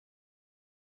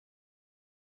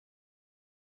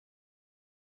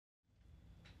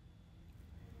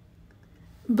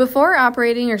Before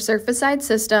operating your Surfacide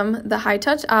system, the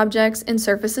high-touch objects and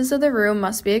surfaces of the room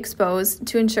must be exposed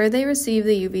to ensure they receive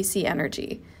the UVC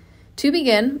energy. To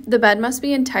begin, the bed must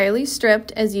be entirely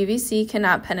stripped as UVC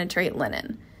cannot penetrate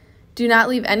linen. Do not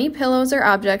leave any pillows or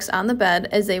objects on the bed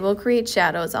as they will create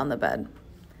shadows on the bed.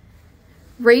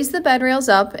 Raise the bed rails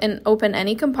up and open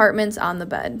any compartments on the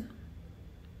bed.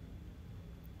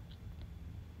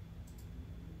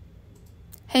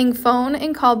 Hang phone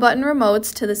and call button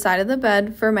remotes to the side of the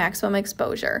bed for maximum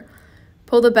exposure.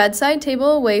 Pull the bedside table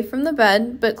away from the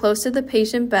bed but close to the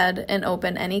patient bed and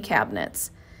open any cabinets.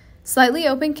 Slightly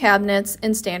open cabinets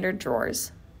and standard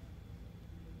drawers.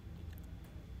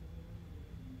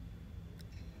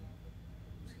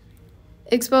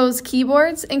 Expose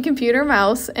keyboards and computer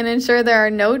mouse and ensure there are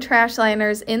no trash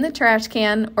liners in the trash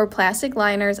can or plastic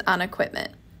liners on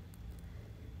equipment.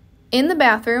 In the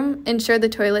bathroom, ensure the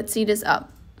toilet seat is up.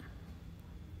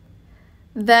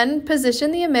 Then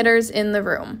position the emitters in the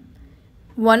room.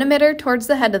 One emitter towards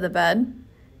the head of the bed,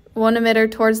 one emitter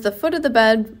towards the foot of the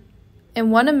bed,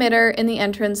 and one emitter in the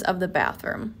entrance of the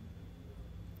bathroom.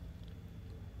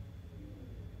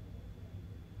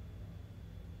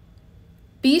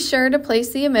 Be sure to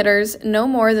place the emitters no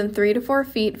more than 3 to 4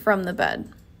 feet from the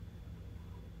bed.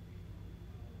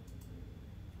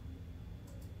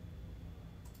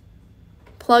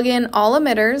 Plug in all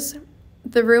emitters.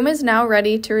 The room is now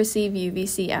ready to receive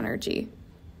UVC energy.